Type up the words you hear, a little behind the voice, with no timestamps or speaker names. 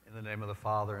the name of the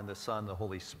Father, and the Son, and the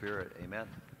Holy Spirit. Amen.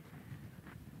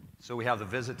 So we have the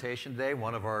Visitation Day,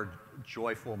 one of our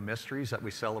joyful mysteries that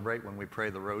we celebrate when we pray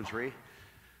the Rosary,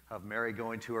 of Mary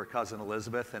going to her cousin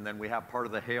Elizabeth. And then we have part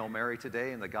of the Hail Mary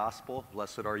today in the Gospel.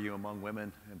 Blessed are you among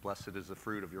women, and blessed is the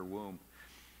fruit of your womb.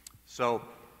 So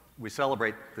we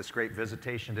celebrate this great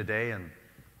visitation today, and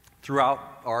throughout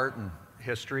art and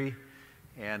history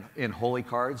and in holy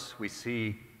cards, we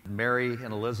see Mary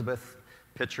and Elizabeth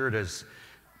pictured as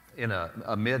in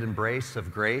a mid-embrace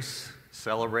of grace,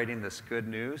 celebrating this good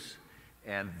news.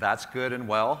 And that's good and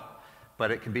well, but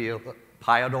it can be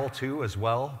piedal too as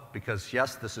well, because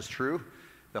yes, this is true.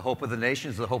 The hope of the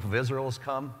nations, the hope of Israel has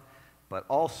come, but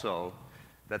also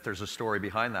that there's a story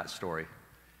behind that story.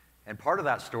 And part of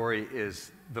that story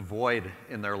is the void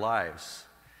in their lives.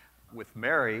 With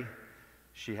Mary,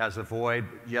 she has a void.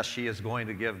 Yes, she is going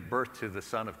to give birth to the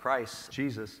Son of Christ,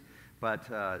 Jesus,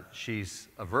 but she's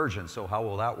a virgin, so how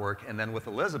will that work? And then with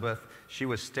Elizabeth, she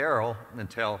was sterile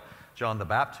until John the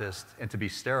Baptist, and to be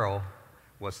sterile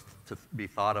was to be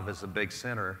thought of as a big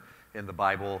sinner in the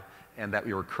Bible, and that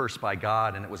we were cursed by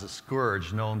God, and it was a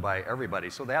scourge known by everybody.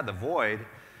 So they had the void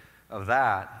of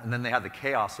that, and then they had the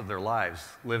chaos of their lives,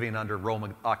 living under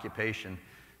Roman occupation.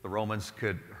 The Romans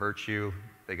could hurt you,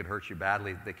 they could hurt you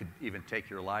badly, they could even take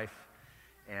your life.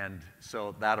 And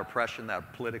so that oppression,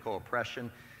 that political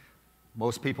oppression,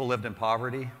 most people lived in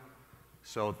poverty,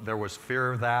 so there was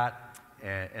fear of that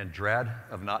and dread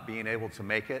of not being able to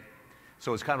make it.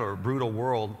 So it's kind of a brutal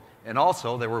world. And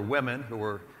also there were women who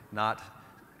were not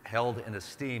held in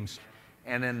esteem,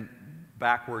 and in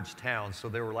backwards towns, so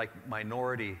they were like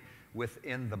minority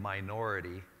within the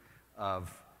minority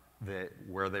of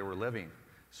where they were living.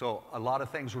 So a lot of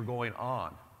things were going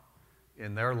on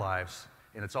in their lives,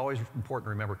 and it's always important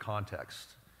to remember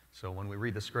context. So when we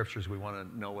read the scriptures, we want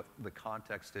to know what the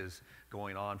context is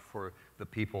going on for the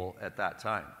people at that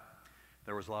time.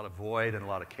 There was a lot of void and a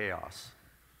lot of chaos.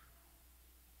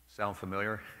 Sound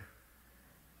familiar?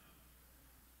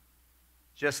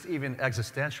 Just even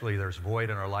existentially, there's void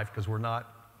in our life because we're not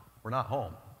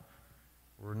home.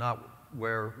 We're not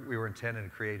where we were intended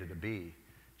and created to be.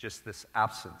 Just this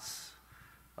absence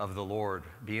of the Lord,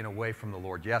 being away from the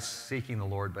Lord. Yes, seeking the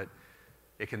Lord, but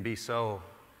it can be so,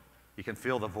 you can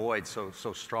feel the void so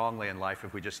strongly in life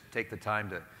if we just take the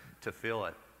time to feel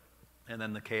it. And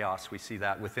then the chaos, we see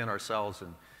that within ourselves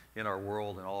and in our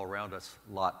world and all around us,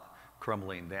 a lot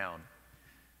crumbling down.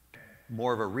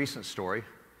 More of a recent story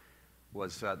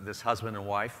was this husband and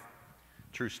wife.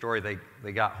 True story,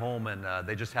 they got home and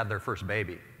they just had their first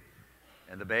baby.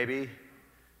 And the baby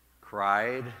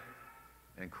cried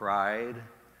and cried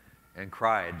and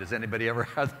cried. Does anybody ever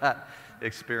have that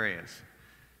experience?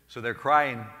 So they're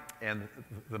crying, and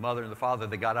the mother and the father,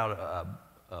 they got out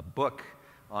a book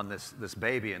on this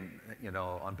baby, and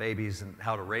on babies and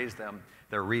how to raise them.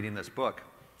 They're reading this book.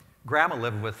 Grandma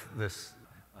lived with this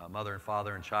mother and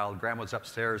father and child. Grandma was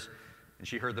upstairs, and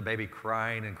she heard the baby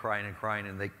crying and crying and crying,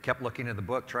 and they kept looking at the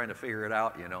book trying to figure it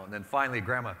out, And then finally,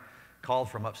 Grandma called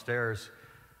from upstairs,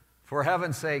 "For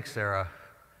heaven's sake, Sarah,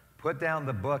 put down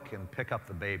the book and pick up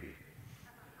the baby."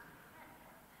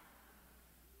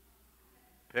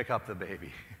 Pick up the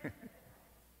baby.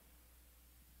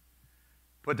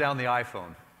 Put down the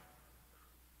iPhone.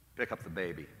 Pick up the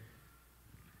baby.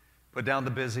 Put down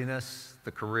the busyness,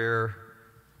 the career.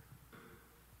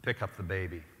 Pick up the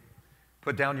baby.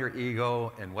 Put down your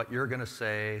ego and what you're going to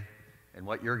say and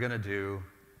what you're going to do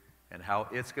and how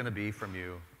it's going to be from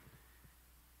you,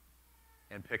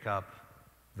 and pick up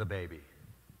the baby.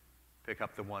 Pick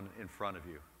up the one in front of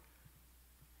you.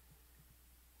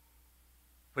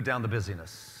 Put down the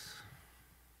busyness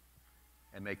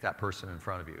and make that person in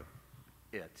front of you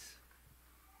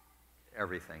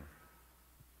everything.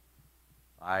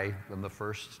 I am the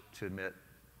first to admit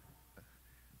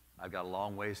I've got a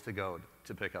long ways to go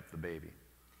to pick up the baby.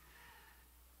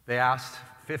 They asked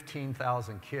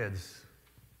 15,000 kids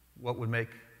what would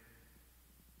make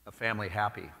a family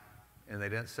happy, and they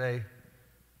didn't say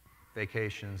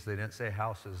vacations, they didn't say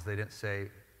houses, they didn't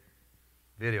say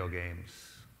video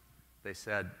games. They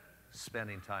said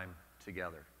spending time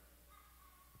together.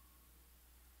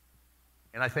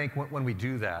 And I think when we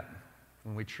do that,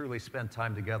 when we truly spend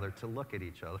time together to look at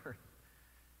each other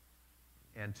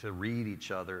and to read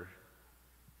each other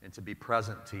and to be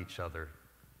present to each other,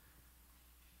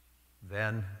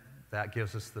 then that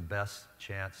gives us the best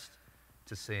chance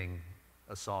to sing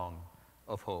a song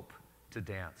of hope, to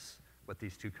dance what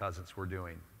these two cousins were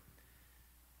doing.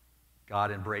 God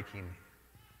in breaking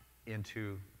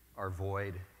into our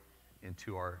void,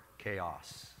 into our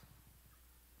chaos.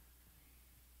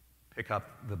 Pick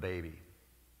up the baby.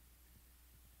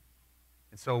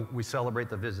 And so we celebrate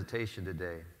the visitation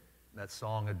today, that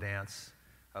song, a dance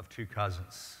of two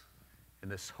cousins,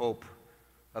 and this hope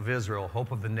of Israel,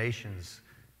 hope of the nations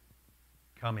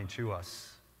coming to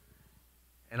us.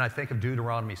 And I think of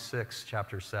Deuteronomy 6,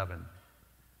 chapter 7.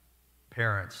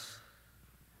 Parents,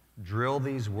 drill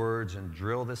these words and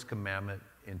drill this commandment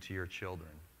into your children.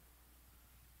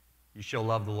 You shall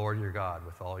love the Lord your God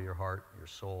with all your heart, your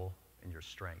soul, and your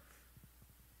strength.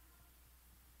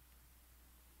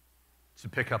 To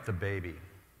pick up the baby,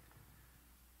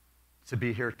 to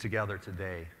be here together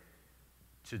today,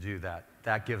 to do that.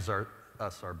 That gives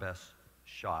us our best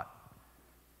shot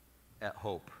at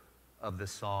hope of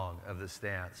this song, of this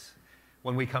dance.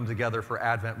 When we come together for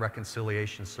Advent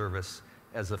reconciliation service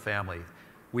as a family,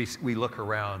 we look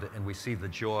around and we see the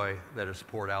joy that is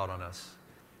poured out on us.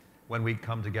 When we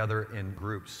come together in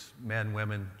groups, men,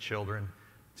 women, children,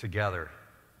 together,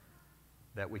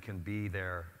 that we can be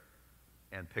there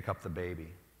and pick up the baby,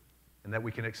 and that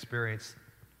we can experience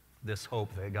this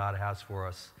hope that God has for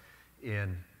us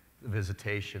in the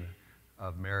visitation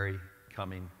of Mary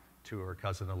coming to her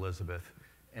cousin Elizabeth,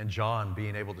 and John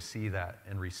being able to see that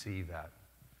and receive that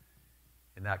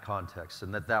in that context,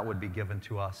 and that would be given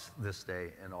to us this day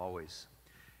and always.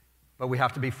 But we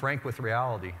have to be frank with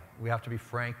reality. We have to be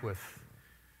frank with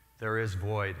there is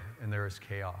void and there is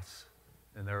chaos,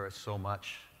 and there is so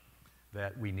much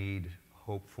that we need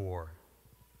hope for.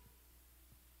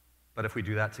 But if we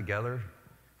do that together,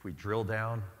 if we drill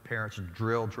down, parents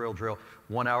drill.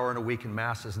 1 hour in a week in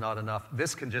Mass is not enough.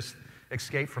 This can just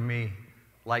escape from me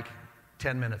like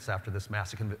 10 minutes after this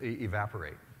Mass. It can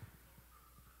evaporate.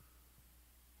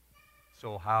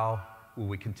 So how will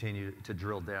we continue to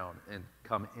drill down and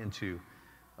come into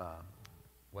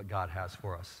what God has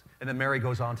for us? And then Mary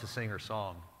goes on to sing her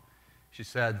song. She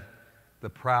said, the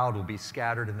proud will be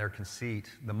scattered in their conceit.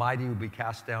 The mighty will be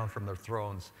cast down from their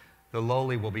thrones. The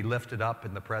lowly will be lifted up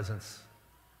in the presence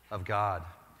of God,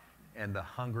 and the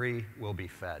hungry will be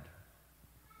fed.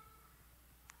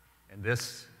 And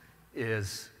this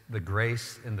is the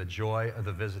grace and the joy of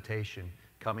the visitation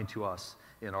coming to us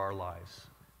in our lives,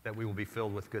 that we will be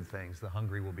filled with good things. The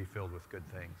hungry will be filled with good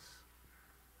things.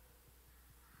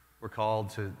 We're called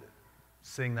to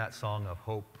sing that song of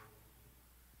hope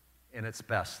in its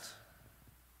best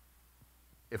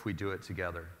if we do it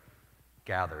together,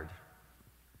 gathered.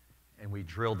 And we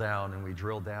drill down and we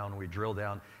drill down and we drill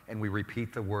down and we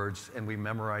repeat the words and we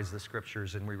memorize the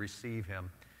scriptures and we receive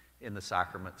him in the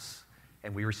sacraments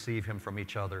and we receive him from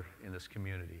each other in this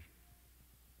community.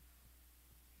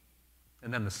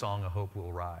 And then the song of hope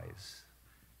will rise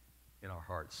in our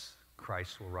hearts.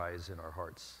 Christ will rise in our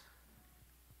hearts.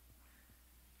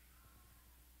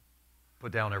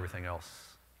 Put down everything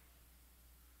else.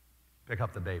 Pick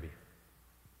up the baby.